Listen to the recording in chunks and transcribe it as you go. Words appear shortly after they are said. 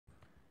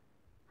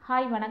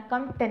Hi,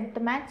 வணக்கம் 10th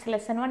Maths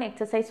Lesson 1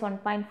 Exercise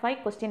 1.5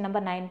 Question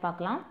number 9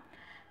 பார்க்கலாம்.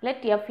 Let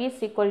f is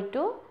equal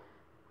to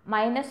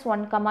minus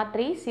 1,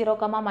 3, 0,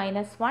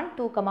 minus 1,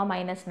 2,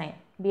 minus 9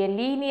 be a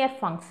linear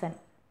function.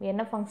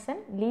 என்ன function?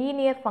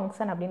 Linear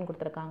function அப்படின்னு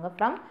கொடுத்துருக்காங்க.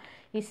 From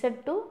z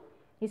to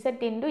z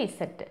into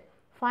z.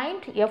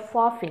 Find f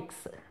of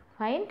x.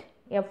 Find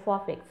f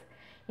of x.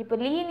 இப்போ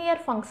linear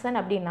function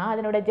அப்படின்னா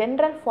அதனோட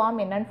general form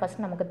என்னன்னு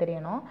first நமக்கு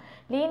தெரியணும்.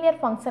 Linear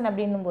function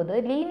அப்படின்னும் போது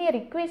லீனியர்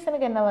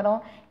இக்குவேஷனுக்கு என்ன வரும்?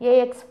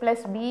 ax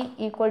plus b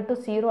equal to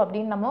 0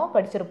 அப்படின்னு நம்ம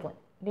படிச்சிருப்போம்.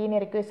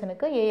 Linear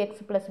இக்குவேஷனுக்கு ax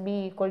plus b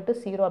equal to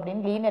 0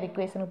 அப்படின்னு லீனியர்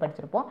இக்குவேஷனுக்கு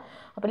படிச்சிருப்போம்.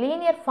 அப்போ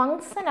லீனியர்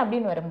ஃபங்க்ஷன்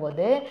அப்படின்னு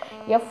வரும்போது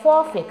f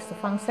of x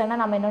ஃபங்க்ஷனை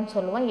நம்ம என்னன்னு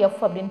சொல்லுவோம்? f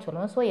அப்படின்னு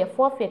சொல்லுவோம். So f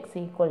of x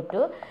equal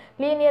to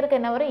லீனியருக்கு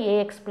என்ன வரும்?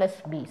 ax plus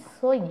b.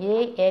 So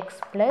ax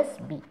plus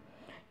b.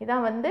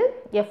 இதான் வந்து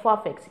f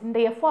of x. இந்த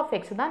f of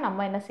x தான்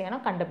நம்ம என்ன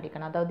செய்யணும்?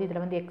 கண்டுபிடிக்கணும். அதாவது இதில்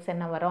வந்து x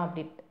என்ன வரும்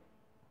அப்படின்ட்டு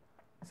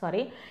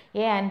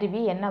a and b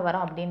என்ன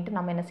வரும் அப்படின்ட்டு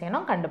நம்ம என்ன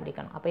செய்யணும்?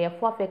 கண்டுபிடிக்கணும். அப்போ f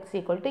of x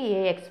equal to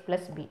ax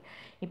plus b.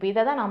 இப்போ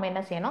இதை தான் நம்ம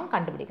என்ன செய்யணும்?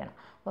 கண்டுபிடிக்கணும்.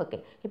 ஓகே,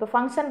 இப்போ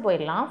ஃபங்க்ஷன்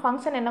போயிடலாம்.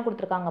 ஃபங்க்ஷன் என்ன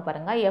கொடுத்துருக்காங்க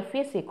பாருங்கள். f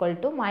is equal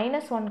to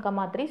minus 1,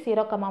 3,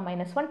 0,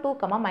 minus 1,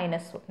 2,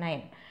 minus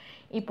 9.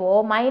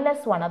 இப்போது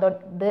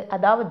 -1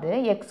 அதாவது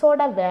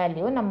எக்ஸோட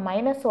வேல்யூ நம்ம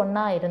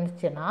 -1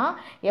 இருந்துச்சுன்னா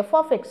f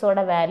of xோட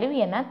வேல்யூ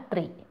என்ன?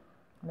 3.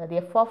 அதாவது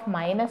f of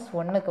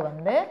 -1க்கு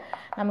வந்து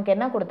நமக்கு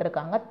என்ன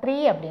கொடுத்துருக்காங்க? 3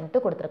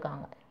 அப்படின்ட்டு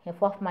கொடுத்துருக்காங்க.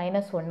 f of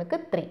 -1க்கு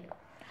 3.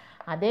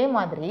 அதே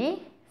மாதிரி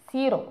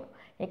 0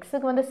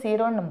 எக்ஸுக்கு வந்து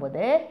 0ன்னும்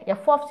போது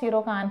f of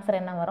 0க்கு ஆன்சர்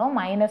என்ன வரும்?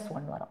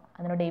 -1 வரும்.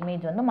 அதனோட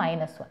இமேஜ் வந்து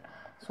 -1.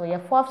 ஸோ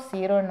f of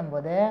 0ன்னும்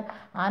போது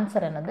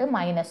ஆன்சர் என்னது?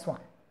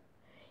 -1.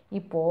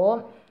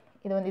 இப்போது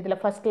இது வந்து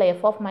இதில் ஃபஸ்ட்டில்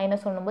f of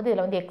 -1 போது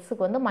இதில் வந்து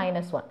எக்ஸுக்கு வந்து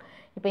 -1.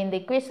 இப்போ இந்த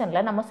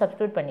இக்குவேஷனில் நம்ம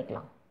சப்ஸ்டியூட்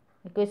பண்ணிக்கலாம்.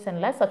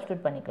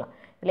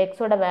 இதில்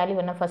எக்ஸோட வேல்யூ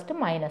என்ன? ஃபஸ்ட்டு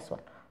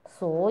 -1.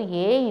 ஸோ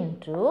a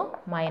இன்ட்டு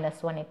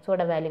 -1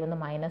 எக்ஸோட வேல்யூ வந்து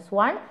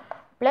 -1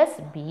 plus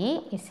b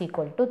is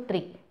equal to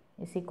 3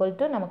 is equal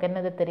to நமக்கு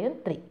என்னது தெரியும்?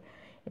 3.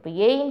 இப்போ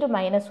a இன்ட்டு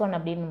 -1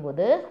 அப்படின்னும்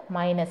போது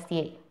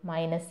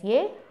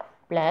 -a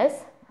plus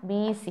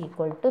b is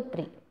equal to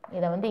 3.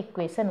 இதை வந்து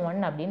இக்குவேஷன்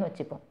 1 அப்படின்னு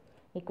வச்சுப்போம்.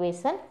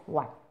 இக்குவேஷன்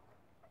 1.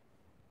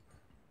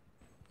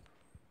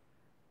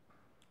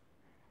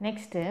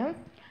 நெக்ஸ்ட்டு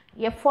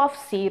f of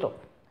 0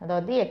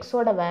 அதாவது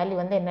எக்ஸோட வேல்யூ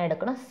வந்து என்ன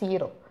எடுக்கணும்?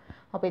 0.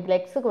 அப்போ இதில்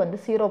எக்ஸுக்கு வந்து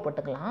 0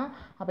 போட்டுக்கலாம்.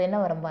 அப்போ என்ன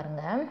வரும்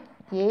பாருங்கள்?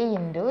 a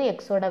இன்டு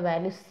எக்ஸோட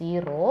value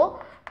 0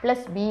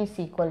 plus b is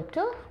equal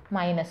to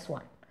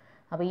 -1.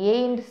 அப்போ a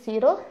into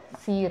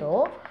 0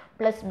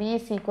 plus b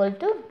is equal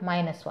to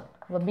 -1.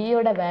 அப்போ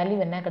பியோட வேல்யூ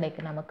என்ன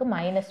கிடைக்கும் நமக்கு?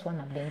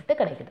 -1 அப்படின்ட்டு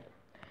கிடைக்குது.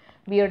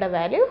 பியோட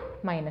வேல்யூ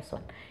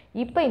 -1.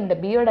 இப்போ இந்த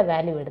பியோட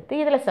வேல்யூ எடுத்து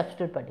இதில்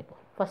சப்ஸ்டியூட்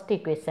பண்ணிப்போம். ஃபஸ்ட்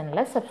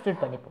இக்குவேஷனில்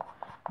சப்ஸ்டியூட் பண்ணிப்போம்.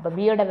 அப்போ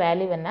பியோட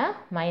வேல்யூ என்ன?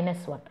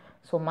 -1.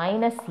 ஸோ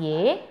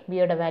 -a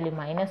பியோட value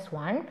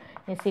 -1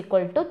 is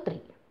equal to 3.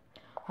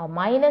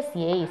 -a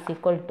is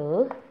equal to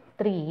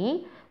 3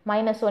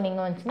 -1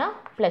 இங்கே வந்துச்சுன்னா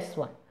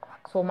 +1.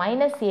 So -a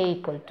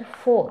equal to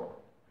 4.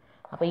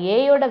 அப்போ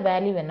ஏயோட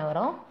வேல்யூ என்ன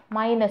வரும்?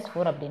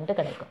 -4 அப்படின்ட்டு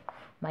கிடைக்கும்.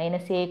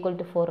 -a ஈக்குவல்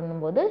டு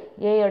 4ன்னும் போது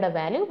ஏயோட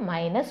வேல்யூ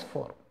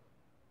 -4.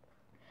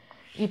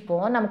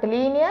 இப்போது நமக்கு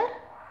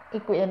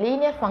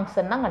லீனியர்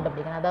ஃபங்க்ஷன் தான்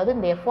கண்டுபிடிக்கணும். அதாவது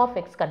இந்த f of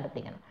x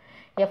கண்டுபிடிக்கணும்.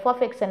 f of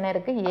x என்ன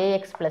இருக்குது?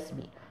 ax plus b.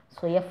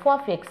 So f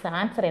of x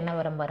answer என்ன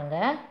வரும்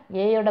பாருங்கள்?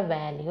 ஏயோட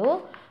வேல்யூ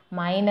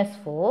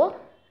 -4.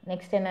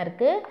 நெக்ஸ்ட் என்ன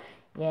இருக்குது?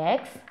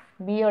 x.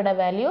 பியோட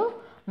value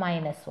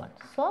 -1.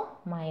 So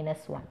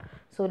 -1.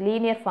 So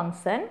linear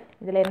function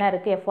இதில் என்ன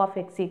இருக்குது? f of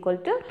x equal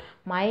to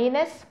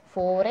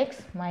 -4x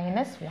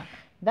 -1.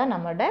 இதுதான்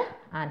நம்மளோட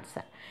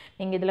ஆன்சர்.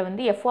 நீங்கள் இதில்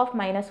வந்து f of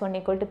 -1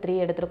 equal to 3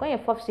 எடுத்துருக்கோம்.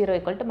 f of 0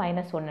 equal to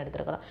 -1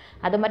 எடுத்துருக்கிறோம்.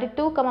 அது மாதிரி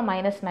 2,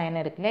 -9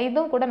 இருக்குல்ல,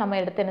 இதுவும் கூட நம்ம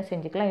எடுத்து என்ன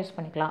செஞ்சுக்கலாம்? யூஸ்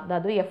பண்ணிக்கலாம்.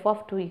 அதாவது f of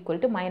 2 equal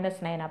to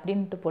 -9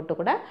 அப்படின்ட்டு போட்டு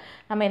கூட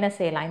நம்ம என்ன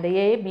செய்யலாம்? இந்த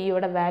a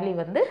bயோட வேல்யூ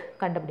வந்து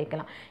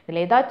கண்டுபிடிக்கலாம்.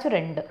 இதில் ஏதாச்சும்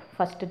 2,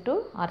 first 2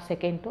 R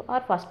second 2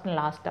 R first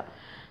லாஸ்ட்டாக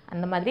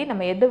அந்த மாதிரி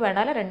நம்ம எது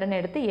வேணாலும் 2ன்னு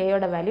எடுத்து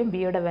ஏயோட வேல்யூ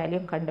பியோட வேல்யூ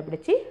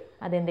கண்டுபிடிச்சி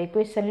அது இந்த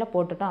இக்குவேஷனில்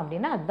போட்டுட்டோம்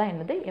அப்படின்னா அதுதான்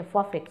என்னது? f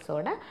of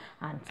xோட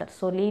answer.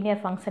 So linear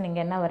function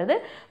இங்கே என்ன வருது?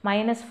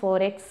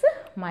 -4x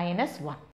 -1.